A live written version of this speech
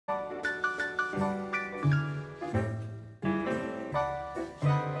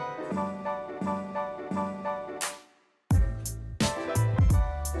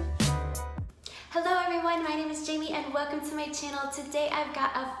and welcome to my channel. Today I've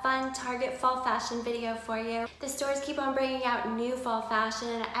got a fun Target fall fashion video for you. The stores keep on bringing out new fall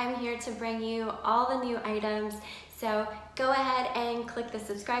fashion. I'm here to bring you all the new items. So go ahead and click the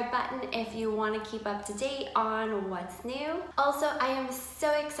subscribe button if you want to keep up to date on what's new. Also, I am so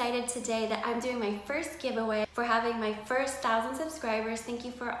excited today that I'm doing my first giveaway for having my first 1,000 subscribers. Thank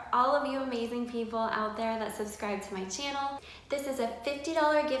you for all of you amazing people out there that subscribe to my channel. This is a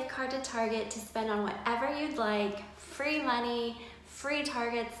 $50 gift card to Target to spend on whatever you'd like, free money, free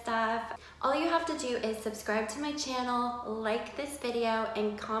Target stuff. All you have to do is subscribe to my channel, like this video,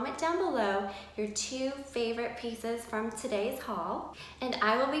 and comment down below your 2 favorite pieces from today's haul. And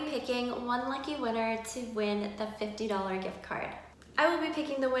I will be picking one lucky winner to win the $50 gift card. I will be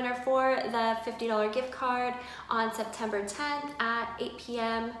picking the winner for the $50 gift card on September 10th at 8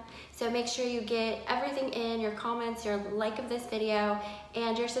 p.m. So make sure you get everything in, your comments, your like of this video,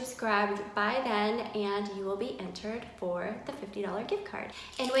 and you're subscribed by then, and you will be entered for the $50 gift card.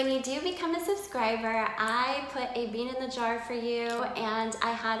 And when you do become a subscriber, I put a bean in the jar for you, and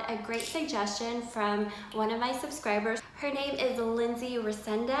I had a great suggestion from one of my subscribers. Her name is Lindsay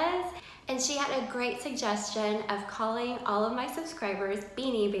Resendez. And she had a great suggestion of calling all of my subscribers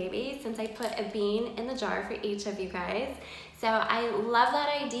Beanie Babies, since I put a bean in the jar for each of you guys. So I love that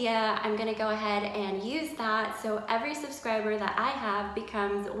idea. I'm gonna go ahead and use that so every subscriber that I have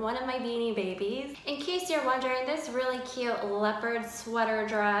becomes one of my Beanie Babies. In case you're wondering, this really cute leopard sweater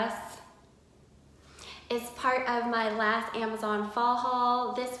dress is part of my last Amazon fall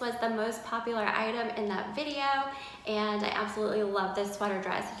haul. This was the most popular item in that video, and I absolutely love this sweater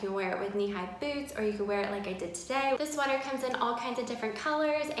dress. You can wear it with knee-high boots, or you can wear it like I did today. This sweater comes in all kinds of different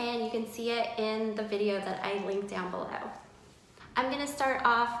colors, and you can see it in the video that I linked down below. I'm gonna start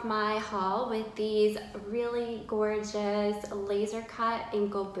off my haul with these really gorgeous laser cut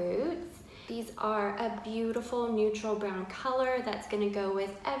ankle boots. These are a beautiful neutral brown color that's gonna go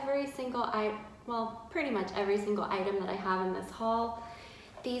with every single item, well, pretty much every single item that I have in this haul.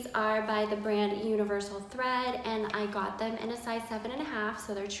 These are by the brand Universal Thread, and I got them in a size 7.5,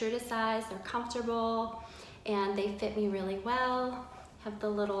 so they're true to size, they're comfortable, and they fit me really well. Have the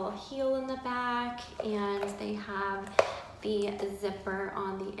little heel in the back, and they have the zipper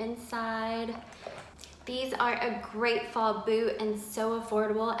on the inside. These are a great fall boot and so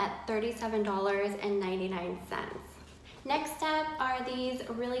affordable at $37.99. Next up are these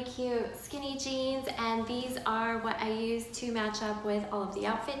really cute skinny jeans, and these are what I use to match up with all of the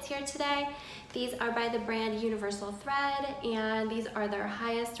outfits here today. These are by the brand Universal Thread, and these are their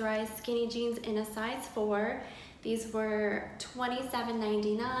highest rise skinny jeans in a size 4. These were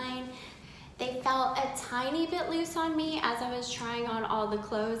 $27.99. They felt a tiny bit loose on me as I was trying on all the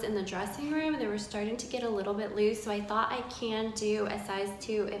clothes in the dressing room. They were starting to get a little bit loose, so I thought I can do a size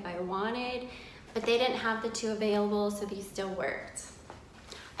 2 if I wanted, but they didn't have the 2 available, so these still worked.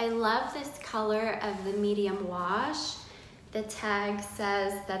 I love this color of the medium wash. The tag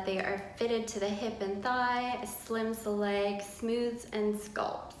says that they are fitted to the hip and thigh, slims the leg, smooths and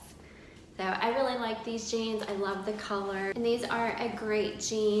sculpts. So I really like these jeans. I love the color. And these are a great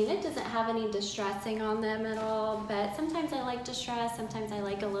jean. It doesn't have any distressing on them at all, but sometimes I like distress, sometimes I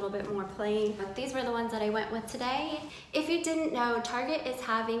like a little bit more plain. But these were the ones that I went with today. If you didn't know, Target is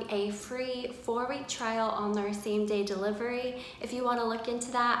having a free 4-week trial on their same-day delivery. If you want to look into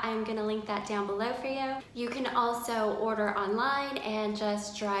that, I'm gonna link that down below for you. You can also order online and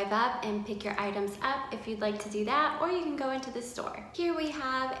just drive up and pick your items up if you'd like to do that, or you can go into the store. Here we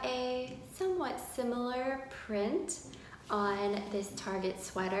have a somewhat similar print on this Target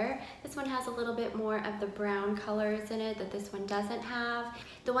sweater. This one has a little bit more of the brown colors in it that this one doesn't have.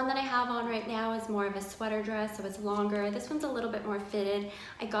 The one that I have on right now is more of a sweater dress, so it's longer. This one's a little bit more fitted.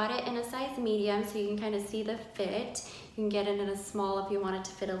 I got it in a size medium, so you can kind of see the fit. You can get it in a small if you want it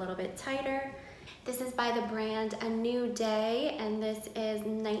to fit a little bit tighter. This is by the brand A New Day, and this is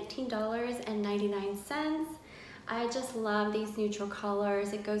 $19.99. I just love these neutral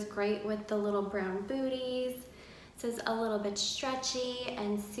colors. It goes great with the little brown booties. This is a little bit stretchy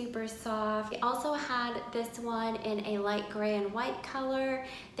and super soft. They also had this one in a light gray and white color.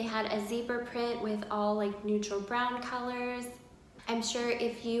 They had a zebra print with all like neutral brown colors. I'm sure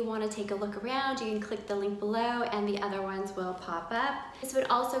if you want to take a look around, you can click the link below and the other ones will pop up. This would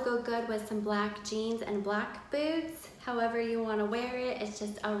also go good with some black jeans and black boots. However you want to wear it, it's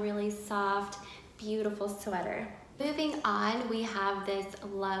just a really soft, beautiful sweater. Moving on, we have this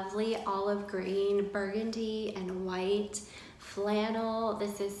lovely olive green, burgundy, and white flannel.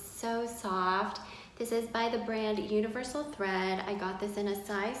 This is so soft. This is by the brand Universal Thread. I got this in a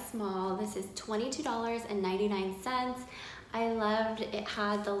size small. This is $22.99. I loved it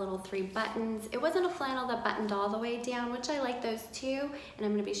had the little 3 buttons. It wasn't a flannel that buttoned all the way down, which I like those too, and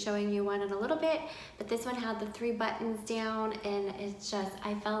I'm gonna be showing you one in a little bit, but this one had the 3 buttons down, and it's just,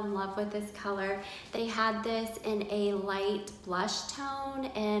 I fell in love with this color. They had this in a light blush tone,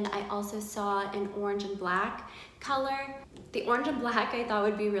 and I also saw an orange and black color. The orange and black I thought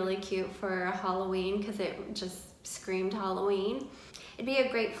would be really cute for Halloween because it just screamed Halloween. It'd be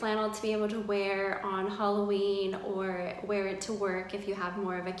a great flannel to be able to wear on Halloween or wear it to work if you have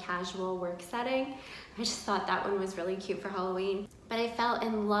more of a casual work setting. I just thought that one was really cute for Halloween. But I fell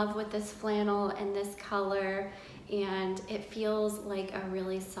in love with this flannel and this color, and it feels like a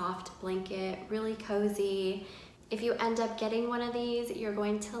really soft blanket, really cozy. If you end up getting one of these, you're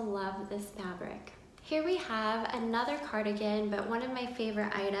going to love this fabric. Here we have another cardigan, but one of my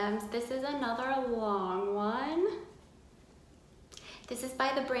favorite items. This is another long one. This is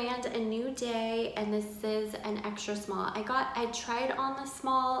by the brand A New Day, and this is an extra small. I tried on the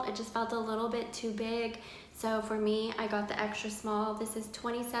small, it just felt a little bit too big. So for me, I got the extra small. This is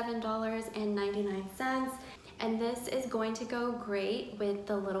 $27.99. And this is going to go great with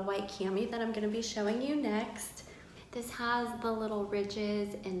the little white cami that I'm gonna be showing you next. This has the little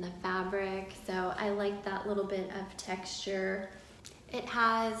ridges in the fabric, so I like that little bit of texture. It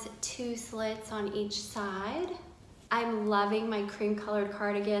has 2 slits on each side. I'm loving my cream colored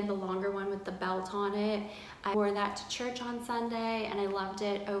cardigan, the longer one with the belt on it. I wore that to church on Sunday and I loved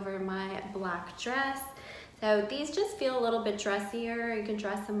it over my black dress. So these just feel a little bit dressier. You can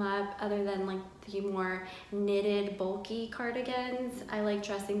dress them up other than like the more knitted, bulky cardigans. I like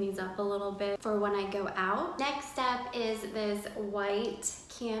dressing these up a little bit for when I go out. Next up is this white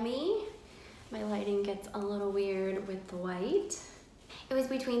cami. My lighting gets a little weird with the white. It was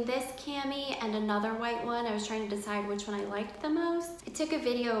between this cami and another white one. I was trying to decide which one I liked the most. I took a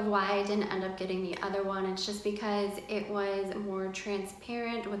video of why I didn't end up getting the other one. It's just because it was more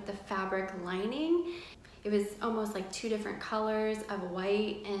transparent with the fabric lining. It was almost like 2 different colors of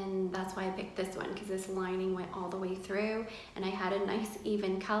white, and that's why I picked this one, because this lining went all the way through and I had a nice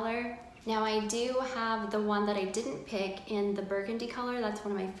even color. Now I do have the one that I didn't pick in the burgundy color. That's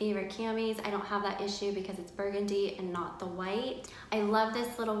one of my favorite camis. I don't have that issue because it's burgundy and not the white. I love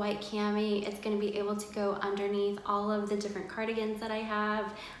this little white cami. It's gonna be able to go underneath all of the different cardigans that I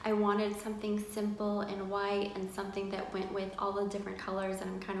have. I wanted something simple and white and something that went with all the different colors that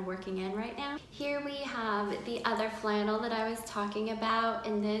I'm kind of working in right now. Here we have the other flannel that I was talking about,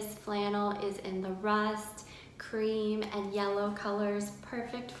 and this flannel is in the rust, cream, and yellow colors,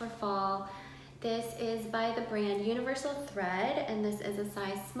 perfect for fall. This is by the brand Universal Thread, and this is a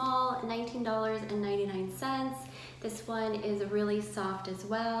size small, $19.99. This one is really soft as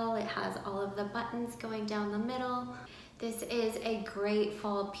well. It has all of the buttons going down the middle. This is a great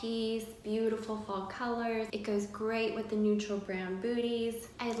fall piece, beautiful fall colors. It goes great with the neutral brown booties.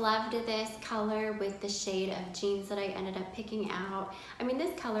 I loved this color with the shade of jeans that I ended up picking out. I mean,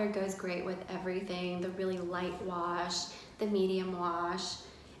 this color goes great with everything, the really light wash, the medium wash,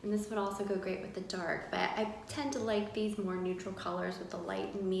 and this would also go great with the dark, but I tend to like these more neutral colors with the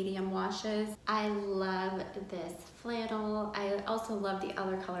light and medium washes. I love this flannel. I also love the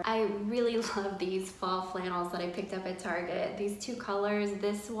other color. I really love these fall flannels that I picked up at Target. These 2 colors,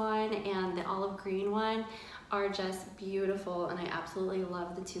 this one and the olive green one, are just beautiful, and I absolutely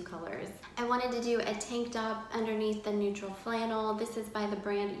love the 2 colors. I wanted to do a tank top underneath the neutral flannel. This is by the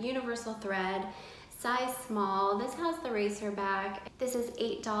brand Universal Thread, size small. This has the racer back. This is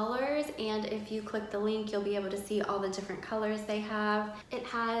 $8, and if you click the link, you'll be able to see all the different colors they have. It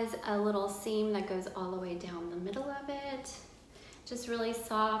has a little seam that goes all the way down the middle of it. Just really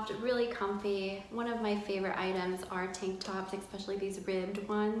soft, really comfy. One of my favorite items are tank tops, especially these ribbed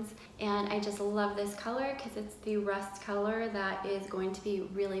ones. And I just love this color because it's the rust color that is going to be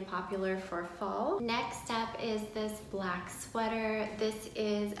really popular for fall. Next up is this black sweater. This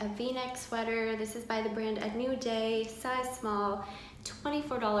is a V-neck sweater. This is by the brand A New Day, size small,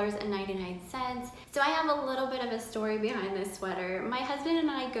 $24.99. So I have a little bit of a story behind this sweater. My husband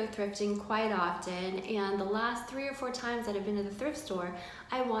and I go thrifting quite often, and the last 3 or 4 times that I've been to the thrift store,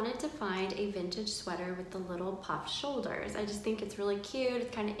 I wanted to find a vintage sweater with the little puffed shoulders. I just think it's really cute.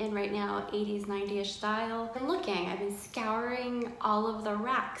 It's kind of in right now, 80s, 90s style. I've been scouring all of the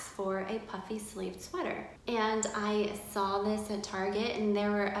racks for a puffy sleeved sweater. And I saw this at Target, and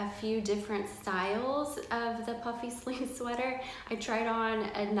there were a few different styles of the puffy sleeve sweater. I tried on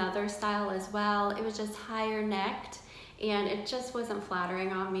another style as well. It was just higher necked, and it just wasn't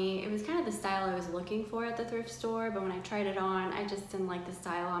flattering on me. It was kind of the style I was looking for at the thrift store, but when I tried it on, I just didn't like the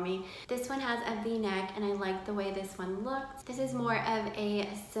style on me. This one has a V-neck, and I like the way this one looks. This is more of a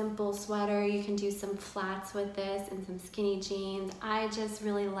simple sweater. You can do some flats with this and some skinny jeans. I just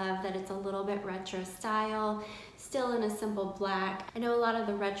really love that it's a little bit retro style, still in a simple black. I know a lot of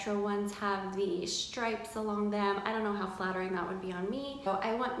the retro ones have the stripes along them. I don't know how flattering that would be on me. So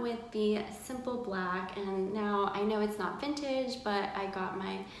I went with the simple black, and now I know it's not vintage, but I got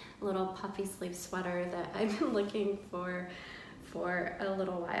my little puffy sleeve sweater that I've been looking for a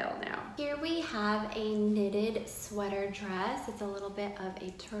little while now. Here we have a knitted sweater dress. It's a little bit of a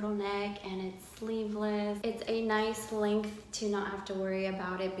turtleneck and it's sleeveless. It's a nice length to not have to worry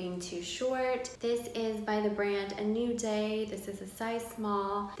about it being too short. This is by the brand A New Day. This is a size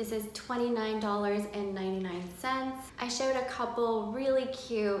small. This is $29.99. I showed a couple really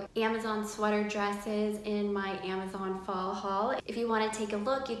cute Amazon sweater dresses in my Amazon fall haul. If you want to take a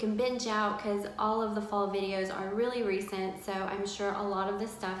look, you can binge out because all of the fall videos are really recent, so I'm sure a lot of this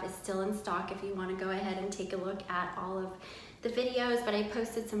stuff is still in stock if you want to go ahead and take a look at all of the videos, but I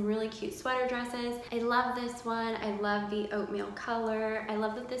posted some really cute sweater dresses. I love this one. I love the oatmeal color. I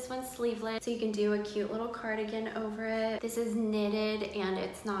love that this one's sleeveless, so you can do a cute little cardigan over it. This is knitted and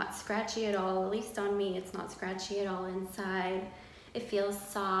it's not scratchy at all. At least on me, it's not scratchy at all inside. It feels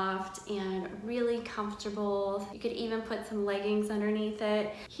soft and really comfortable. You could even put some leggings underneath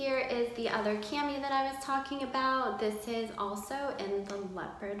it. Here is the other cami that I was talking about. This is also in the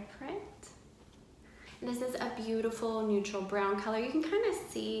leopard print. This is a beautiful neutral brown color. You can kind of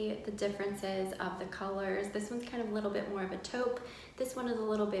see the differences of the colors. This one's kind of a little bit more of a taupe. This one is a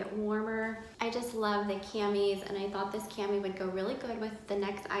little bit warmer. I just love the camis, and I thought this cami would go really good with the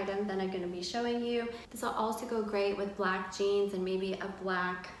next item that I'm going to be showing you. This will also go great with black jeans and maybe a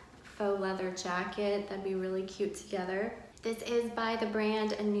black faux leather jacket. That'd be really cute together. This is by the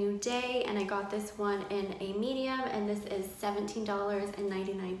brand A New Day, and I got this one in a medium, and this is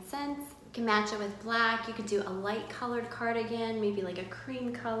 $17.99. You can match it with black. You could do a light colored cardigan, maybe like a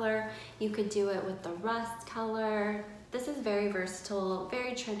cream color. You could do it with the rust color. This is very versatile,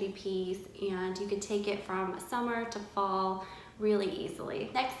 very trendy piece, and you could take it from summer to fall really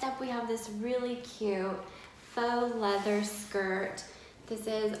easily. Next up, we have this really cute faux leather skirt. This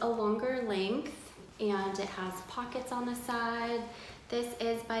is a longer length and it has pockets on the side. This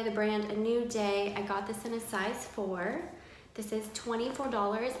is by the brand A New Day. I got this in a size 4. This is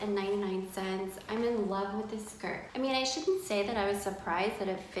 $24.99. I'm in love with this skirt. I mean, I shouldn't say that I was surprised that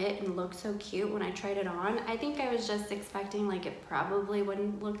it fit and looked so cute when I tried it on. I think I was just expecting like it probably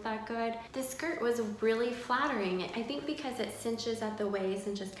wouldn't look that good. This skirt was really flattering. I think because it cinches at the waist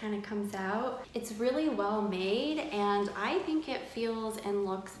and just kind of comes out. It's really well made, and I think it feels and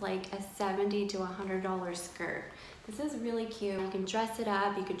looks like a $70 to $100 skirt. This is really cute. You can dress it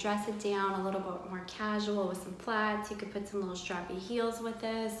up, you could dress it down a little bit more casual with some flats. You could put some little strappy heels with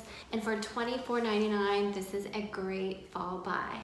this. And for $24.99, this is a great fall buy.